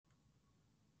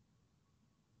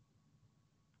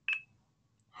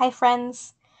Hi,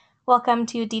 friends. Welcome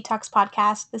to Detox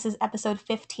Podcast. This is episode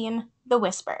 15, The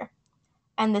Whisper.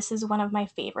 And this is one of my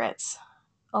favorites.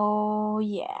 Oh,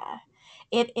 yeah.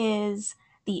 It is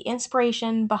the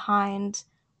inspiration behind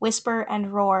Whisper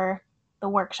and Roar, the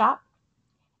workshop.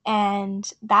 And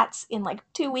that's in like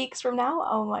 2 weeks from now.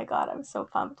 Oh my God, I'm so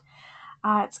pumped.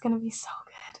 It's going to be so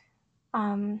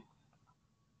good.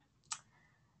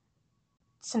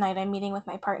 Tonight I'm meeting with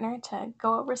my partner to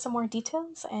go over some more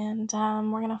details, and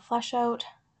we're going to flesh out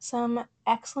some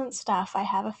excellent stuff, I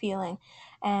have a feeling.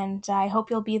 And I hope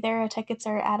you'll be there. Tickets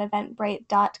are at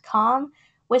eventbrite.com,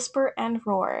 Whisper and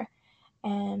Roar.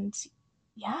 And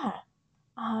yeah,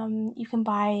 you can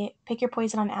buy Pick Your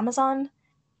Poison on Amazon.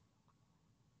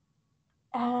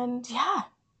 And yeah,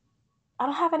 I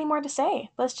don't have any more to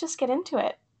say. Let's just get into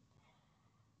it.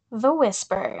 The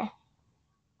Whisper.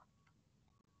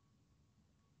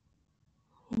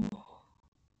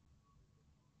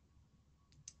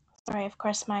 Sorry, of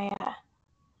course, I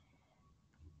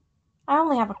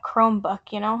only have a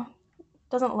Chromebook,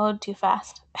 Doesn't load too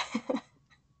fast.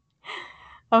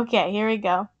 Okay, here we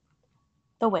go.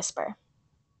 The Whisper.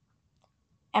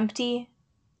 Empty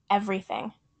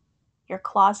everything. Your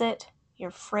closet,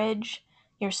 your fridge,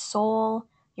 your soul,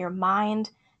 your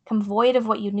mind. Come void of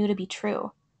what you knew to be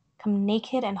true. Come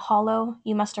naked and hollow,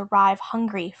 you must arrive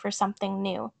hungry for something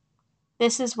new.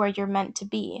 This is where you're meant to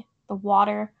be. The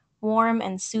water, warm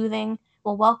and soothing,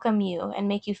 will welcome you and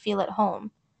make you feel at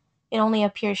home. It only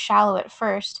appears shallow at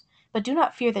first, but do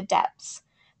not fear the depths.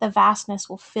 The vastness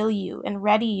will fill you and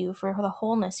ready you for the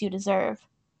wholeness you deserve.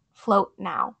 Float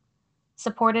now.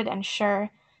 Supported and sure,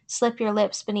 slip your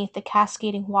lips beneath the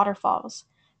cascading waterfalls.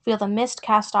 Feel the mist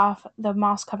cast off the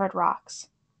moss-covered rocks.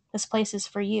 This place is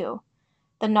for you.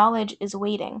 The knowledge is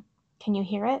waiting. Can you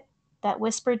hear it? That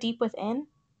whisper deep within?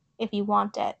 If you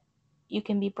want it, you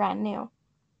can be brand new.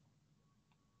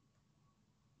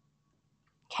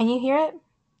 Can you hear it?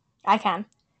 I can.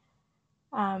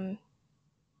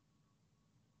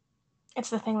 It's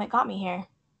the thing that got me here.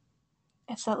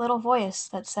 It's that little voice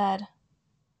that said,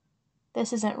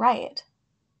 "This isn't right.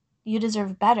 You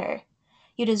deserve better.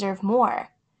 You deserve more.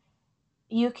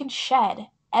 You can shed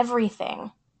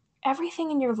everything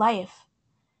in your life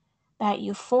that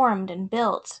you formed and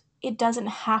built. It doesn't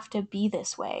have to be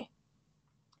this way.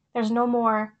 There's no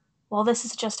more, well, this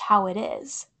is just how it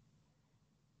is.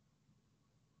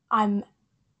 I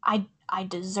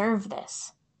deserve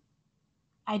this.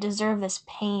 I deserve this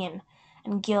pain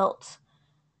and guilt.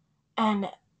 And,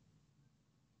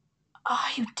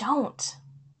 you don't.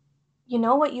 You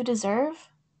know what you deserve?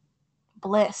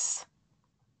 Bliss.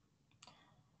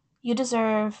 You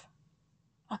deserve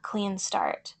a clean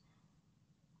start.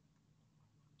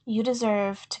 You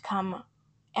deserve to come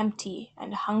empty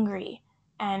and hungry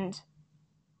and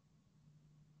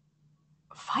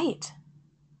fight.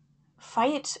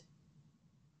 Fight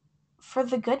for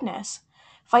the goodness.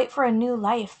 Fight for a new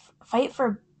life. Fight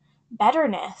for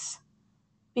betterness.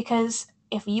 Because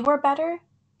if you are better,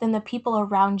 then the people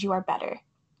around you are better.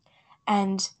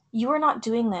 And you are not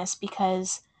doing this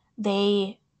because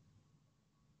in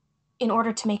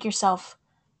order to make yourself,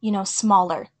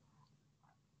 smaller.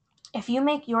 If you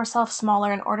make yourself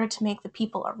smaller in order to make the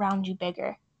people around you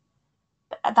bigger,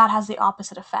 that has the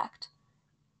opposite effect.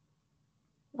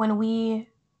 When we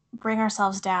bring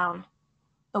ourselves down,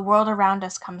 the world around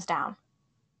us comes down.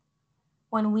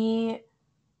 When we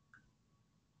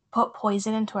put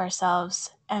poison into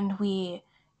ourselves and we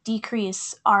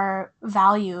decrease our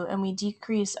value and we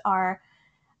decrease our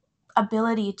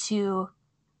ability to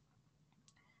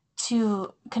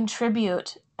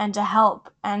contribute and to help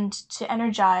and to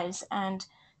energize and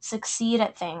succeed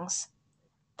at things,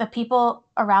 the people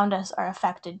around us are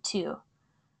affected too.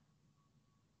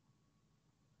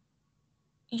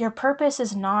 Your purpose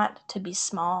is not to be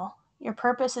small. Your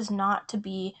purpose is not to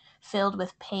be filled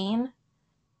with pain.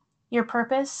 Your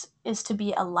purpose is to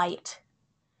be a light.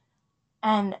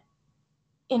 And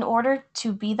in order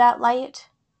to be that light,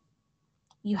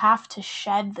 you have to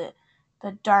shed the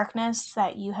darkness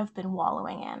that you have been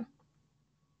wallowing in.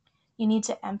 You need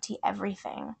to empty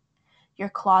everything. Your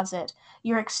closet,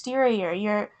 your exterior,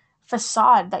 your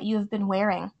facade that you have been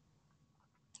wearing.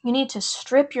 You need to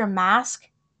strip your mask.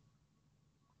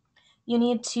 You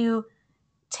need to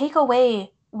take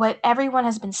away what everyone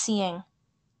has been seeing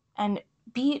and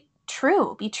be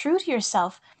true. Be true to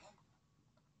yourself.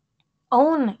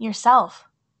 Own yourself.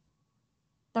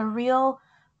 The real,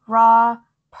 raw,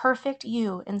 perfect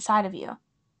you inside of you.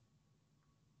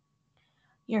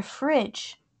 Your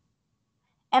fridge.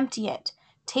 Empty it.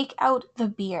 Take out the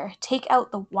beer. Take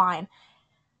out the wine.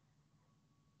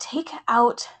 Take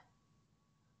out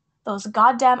those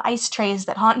goddamn ice trays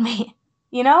that haunt me,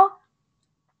 you know?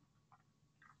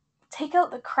 Take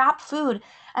out the crap food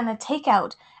and the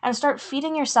takeout and start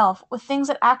feeding yourself with things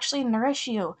that actually nourish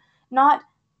you, not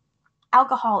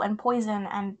alcohol and poison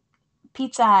and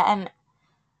pizza and,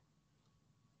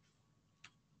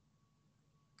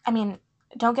 I mean,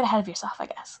 don't get ahead of yourself, I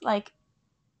guess. Like,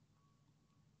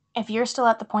 if you're still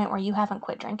at the point where you haven't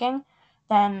quit drinking,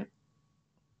 then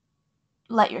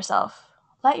let yourself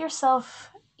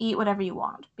eat whatever you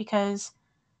want, because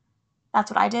that's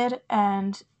what I did,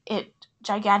 and it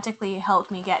gigantically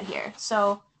helped me get here.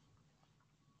 So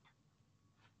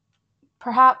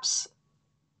perhaps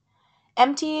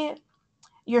empty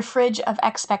your fridge of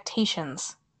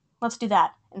expectations. Let's do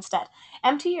that instead.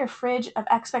 Empty your fridge of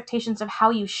expectations of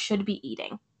how you should be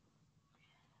eating.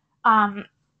 I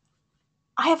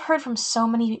have heard from so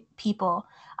many people.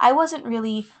 I wasn't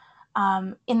really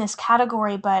in this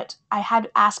category, but I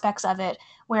had aspects of it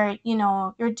where,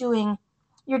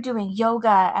 you're doing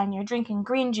yoga and you're drinking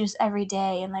green juice every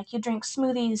day, and like you drink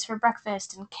smoothies for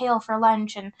breakfast and kale for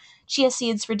lunch and chia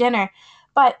seeds for dinner,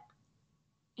 but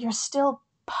you're still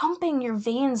pumping your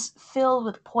veins filled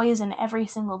with poison every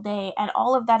single day, and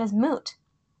all of that is moot.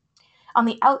 On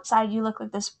the outside, you look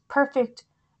like this perfect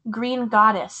green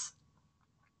goddess,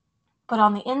 but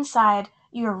on the inside,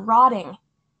 you're rotting.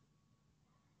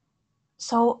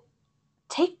 So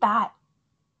take that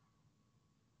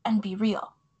and be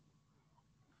real.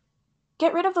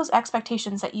 Get rid of those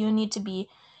expectations that you need to be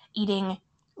eating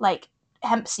like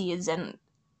hemp seeds and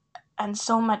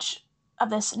so much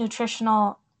of this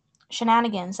nutritional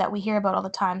shenanigans that we hear about all the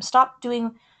time. Stop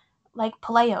doing like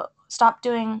paleo. Stop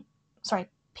doing,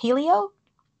 paleo?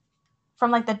 From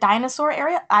like the dinosaur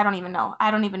area? I don't even know. I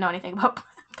don't even know anything about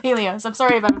paleo, so I'm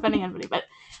sorry if I'm offending anybody, but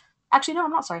actually, no,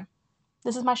 I'm not sorry.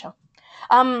 This is my show.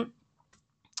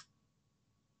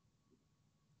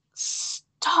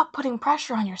 Stop putting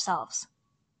pressure on yourselves.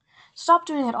 Stop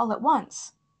doing it all at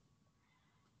once.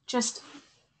 Just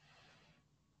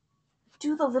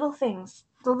do the little things.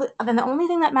 Then the only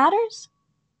thing that matters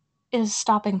is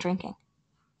stopping drinking.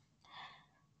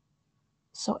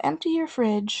 So empty your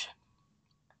fridge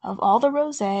of all the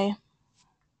rosé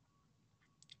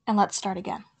and let's start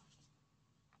again.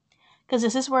 Because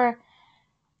this is where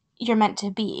you're meant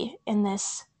to be, in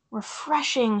this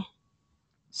refreshing,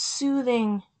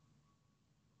 soothing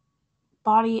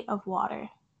body of water.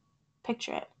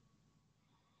 Picture it.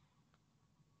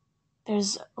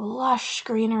 There's lush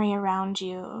greenery around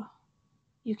you.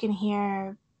 You can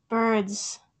hear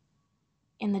birds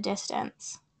in the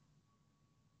distance.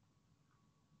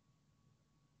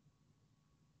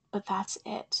 But that's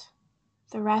it.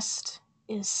 The rest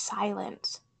is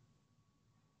silent.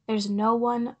 There's no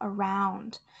one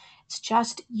around. It's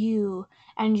just you,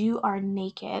 and you are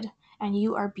naked, and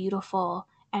you are beautiful,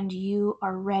 and you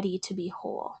are ready to be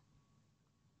whole.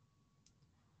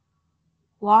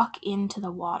 Walk into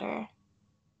the water.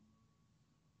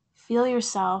 Feel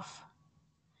yourself.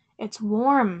 It's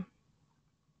warm.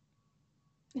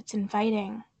 It's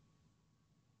inviting.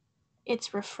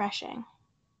 It's refreshing.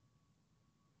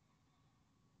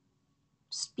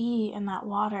 Just be in that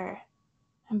water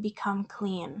and become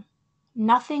clean.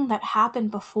 Nothing that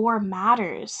happened before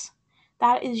matters.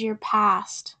 That is your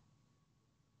past.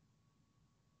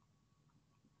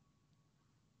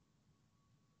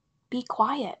 Be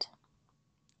quiet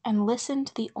and listen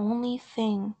to the only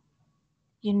thing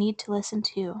you need to listen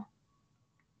to,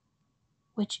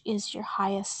 which is your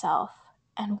highest self.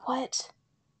 And what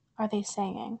are they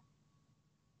saying?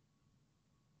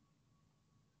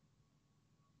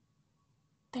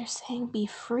 They're saying be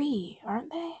free,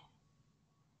 aren't they?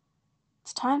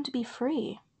 It's time to be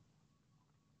free.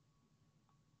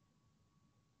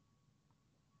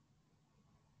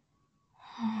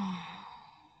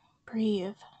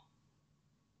 Breathe.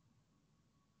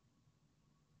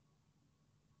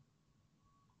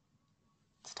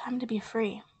 It's time to be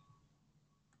free.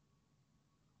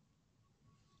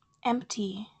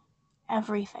 Empty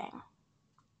everything.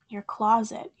 Your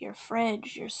closet, your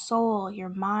fridge, your soul, your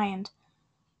mind.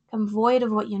 Come void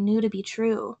of what you knew to be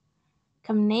true.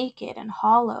 Come naked and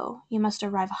hollow. You must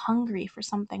arrive hungry for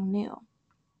something new.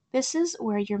 This is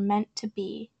where you're meant to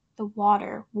be. The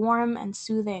water, warm and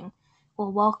soothing,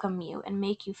 will welcome you and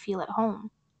make you feel at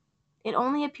home. It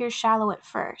only appears shallow at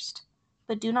first,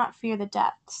 but do not fear the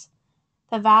depths.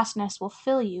 The vastness will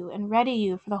fill you and ready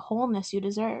you for the wholeness you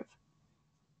deserve.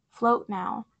 Float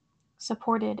now,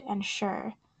 supported and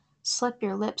sure. Slip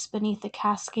your lips beneath the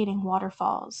cascading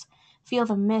waterfalls. Feel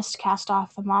the mist cast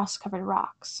off the moss-covered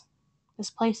rocks. This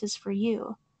place is for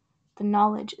you. The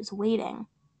knowledge is waiting.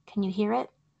 Can you hear it?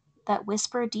 That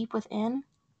whisper deep within?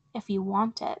 If you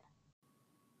want it,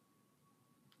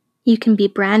 You can be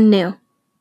brand new.